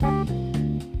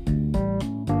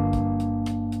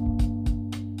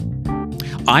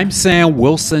I'm Sam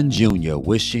Wilson Jr.,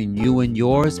 wishing you and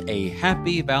yours a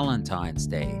happy Valentine's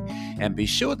Day. And be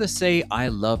sure to say I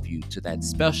love you to that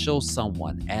special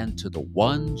someone and to the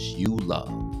ones you love.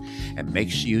 And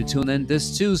make sure you tune in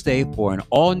this Tuesday for an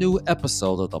all-new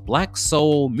episode of the Black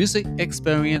Soul Music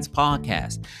Experience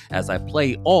podcast as I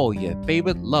play all your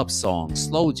favorite love songs,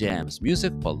 slow jams,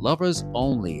 music for lovers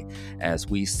only, as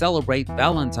we celebrate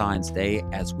Valentine's Day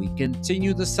as we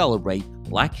continue to celebrate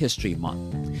Black History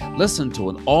Month. Listen to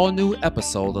an all-new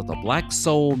episode of the Black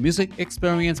Soul Music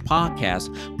Experience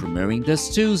podcast premiering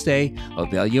this Tuesday,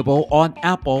 available on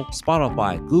Apple,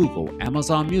 Spotify, Google,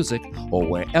 Amazon Music, or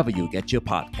wherever you get your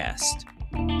podcast.